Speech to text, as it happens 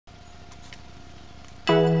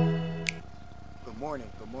morning,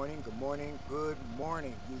 good morning, good morning, good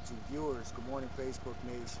morning, YouTube viewers. Good morning, Facebook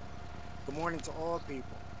Nation. Good morning to all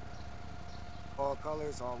people, all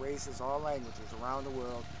colors, all races, all languages around the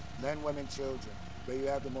world, men, women, children. May you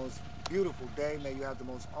have the most beautiful day. May you have the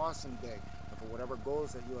most awesome day. And for whatever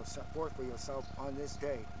goals that you have set forth for yourself on this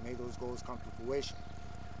day, may those goals come to fruition.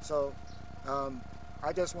 So,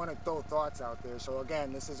 I just want to throw thoughts out there. So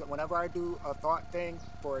again, this is whenever I do a thought thing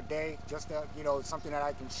for a day, just to, something that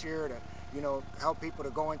I can share to, help people to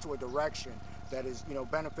go into a direction that is,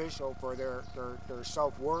 beneficial for their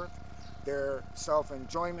self-worth, their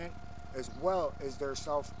self-enjoyment, as well as their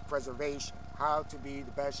self-preservation, how to be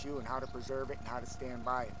the best you and how to preserve it and how to stand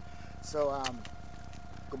by it. So,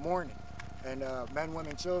 good morning. And men,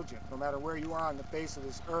 women, children, no matter where you are on the face of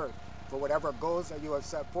this earth, for whatever goals that you have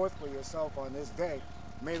set forth for yourself on this day,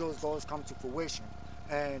 may those goals come to fruition.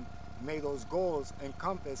 And may those goals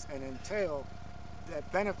encompass and entail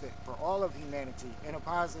that benefit for all of humanity in a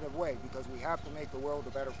positive way, because we have to make the world a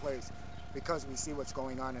better place because we see what's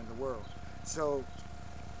going on in the world. So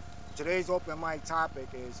today's open mic topic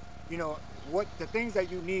is, what the things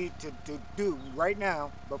that you need to do right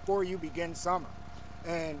now before you begin summer.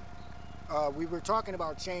 And we were talking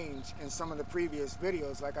about change in some of the previous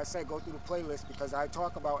videos. Like I said, go through the playlist because I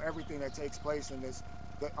talk about everything that takes place in this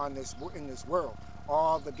world,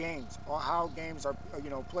 all the games, all how games are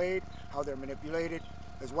played, how they're manipulated,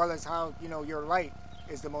 as well as how your light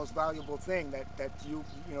is the most valuable thing that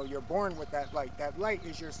you're born with. That light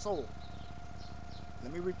is your soul.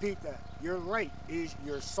 Let me repeat that. Your light is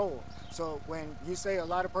your soul. So when you say a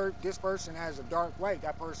lot of this person has a dark light,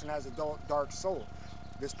 that person has a dark soul.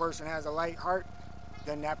 This person has a light heart,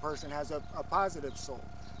 then that person has a positive soul.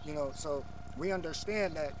 So we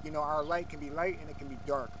understand that, our light can be light and it can be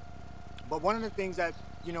dark. But one of the things that,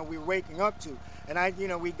 we're waking up to,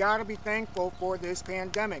 and we got to be thankful for this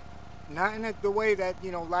pandemic. Not in the way that,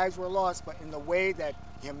 lives were lost, but in the way that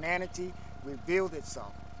humanity revealed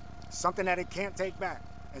itself. Something that it can't take back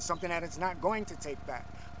and something that it's not going to take back.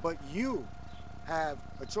 But you have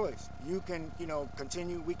a choice. You can,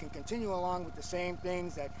 we can continue along with the same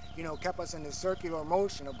things that, kept us in this circular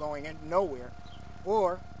motion of going in nowhere,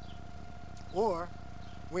 or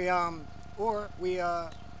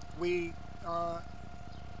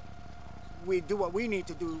we do what we need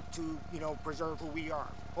to do to, preserve who we are.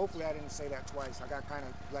 Hopefully I didn't say that twice. I got kind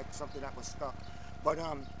of like something that was stuck. But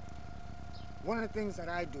one of the things that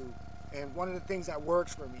I do, and one of the things that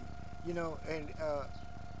works for me,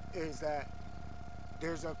 is that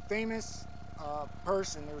there's a famous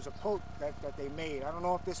person, there was a quote that they made. I don't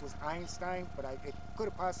know if this was Einstein, but it could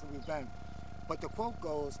have possibly been. But the quote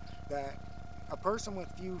goes that a person with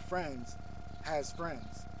few friends has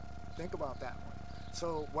friends. Think about that one.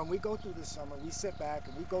 So when we go through the summer, we sit back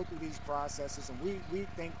and we go through these processes, and we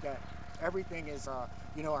think that everything is,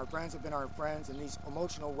 our friends have been our friends, and these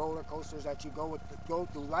emotional roller coasters that you go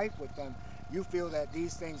through life with them, you feel that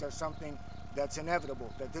these things are something that's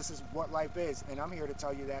inevitable, that this is what life is. And I'm here to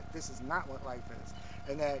tell you that this is not what life is.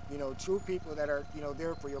 And that, true people that are,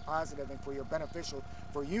 there for your positive and for your beneficial,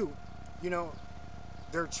 for you,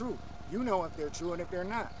 they're true. You know if they're true and if they're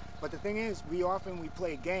not. But the thing is, we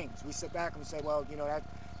play games. We sit back and say, well,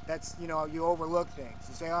 that's, you overlook things.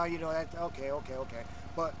 You say, oh, that's okay.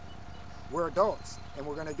 But we're adults, and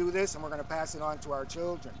we're going to do this, and we're going to pass it on to our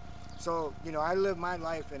children. So, I live my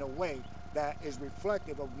life in a way that is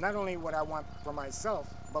reflective of not only what I want for myself,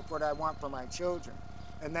 but what I want for my children.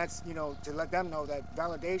 And that's, to let them know that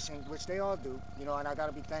validation, which they all do, and I got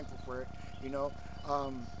to be thankful for it,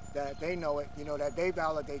 that they know it, that they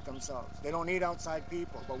validate themselves. They don't need outside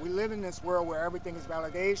people. But we live in this world where everything is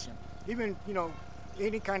validation. Even,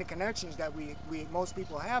 any kind of connections that most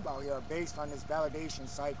people have out here are based on this validation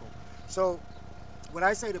cycle. So what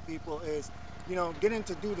I say to people is, get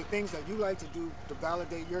into do the things that you like to do to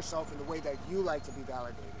validate yourself in the way that you like to be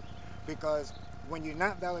validated. Because when you're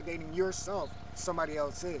not validating yourself, somebody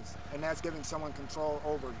else is, and that's giving someone control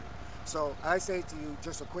over you. So I say to you,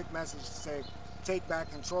 just a quick message to say, take back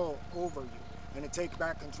control over you, and to take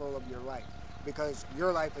back control of your life, because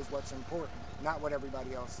your life is what's important, not what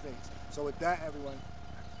everybody else thinks. So with that, everyone,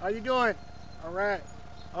 how you doing? All right.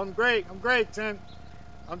 I'm great, Tim.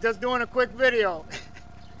 I'm just doing a quick video.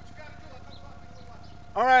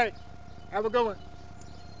 All right, have a good one.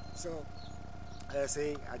 So,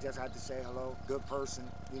 see, I just had to say hello, good person,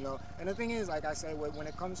 And the thing is, like I say, when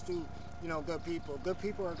it comes to, good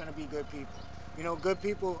people are going to be good people. Good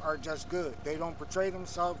people are just good. They don't portray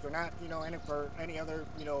themselves. They're not, in it for any other,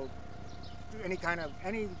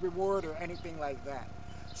 any reward or anything like that.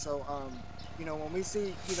 So, when we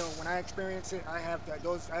see, when I experience it, I have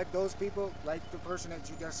those people, like the person that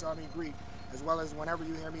you just saw me greet, as well as whenever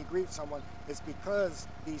you hear me greet someone, it's because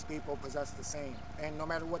these people possess the same. And no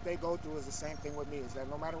matter what they go through is the same thing with me, is that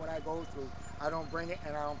no matter what I go through, I don't bring it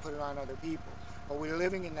and I don't put it on other people. But we're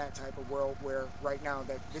living in that type of world where right now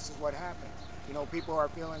that this is what happens. You know, people are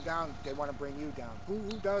feeling down, they want to bring you down. Who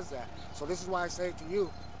does that? So this is why I say to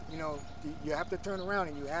you, you know, you have to turn around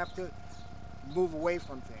and you have to move away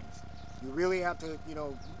from things. You really have to, you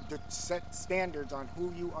know, set standards on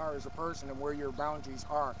who you are as a person and where your boundaries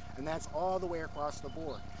are. And that's all the way across the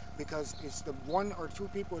board. Because it's the one or two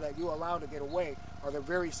people that you allow to get away are the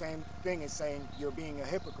very same thing as saying you're being a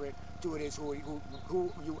hypocrite to it is who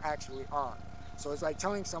you actually are. So it's like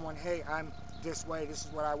telling someone, hey, I'm this way, this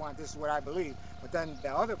is what I want, this is what I believe. But then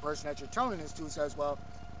the other person that you're telling this to says, well,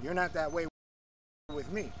 you're not that way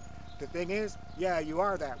with me. The thing is, yeah, you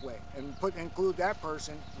are that way, and include that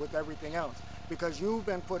person with everything else, because you've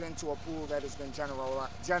been put into a pool that has been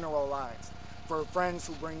generalized for friends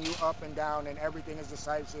who bring you up and down, and everything is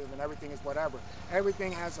decisive and everything is whatever.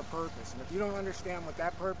 Everything has a purpose, and if you don't understand what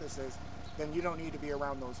that purpose is, then you don't need to be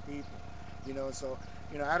around those people. You know, so,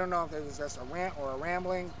 you know, I don't know if it was just a rant or a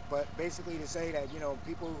rambling, but basically to say that, you know,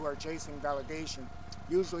 people who are chasing validation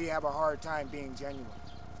usually have a hard time being genuine,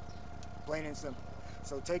 plain and simple.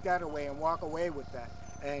 So take that away and walk away with that,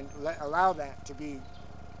 and allow that to be,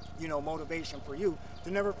 you know, motivation for you to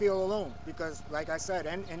never feel alone. Because like I said,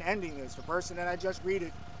 in ending this, the person that I just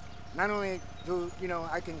greeted, not only do, you know,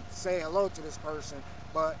 I can say hello to this person,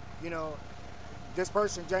 but, you know, this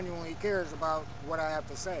person genuinely cares about what I have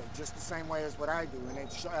to say, just the same way as what I do, and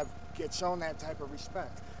it's shown that type of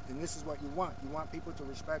respect. And this is what you want. You want people to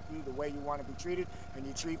respect you the way you want to be treated, and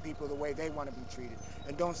you treat people the way they want to be treated.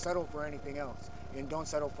 And don't settle for anything else, and don't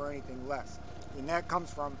settle for anything less. And that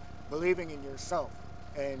comes from believing in yourself,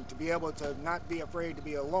 and to be able to not be afraid to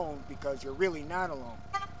be alone, because you're really not alone,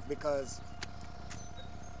 because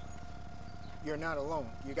you're not alone.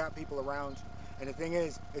 You got people around you. And the thing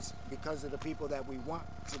is, it's because of the people that we want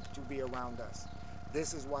to be around us.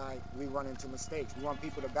 This is why we run into mistakes. We want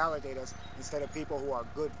people to validate us instead of people who are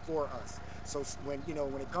good for us. So when, you know,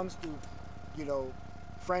 when it comes to, you know,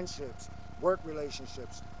 friendships, work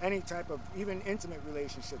relationships, any type of even intimate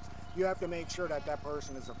relationships, you have to make sure that that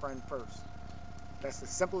person is a friend first. That's the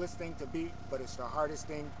simplest thing to be, but it's the hardest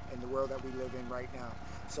thing in the world that we live in right now.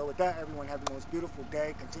 So with that, everyone, have the most beautiful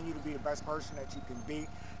day. Continue to be the best person that you can be.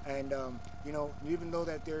 And, you know, even though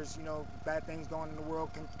that there's, you know, bad things going on in the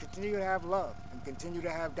world, continue to have love and continue to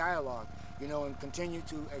have dialogue, you know, and continue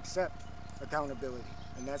to accept accountability.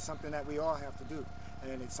 And that's something that we all have to do.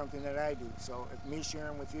 And it's something that I do. So if me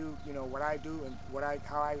sharing with you, you know, what I do and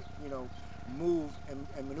how I, you know, move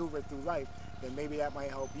and maneuver through life, then maybe that might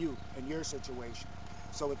help you in your situation.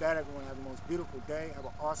 So with that, everyone, have the most beautiful day. Have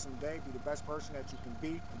an awesome day. Be the best person that you can be.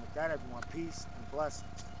 And with that, everyone, peace and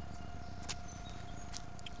blessings.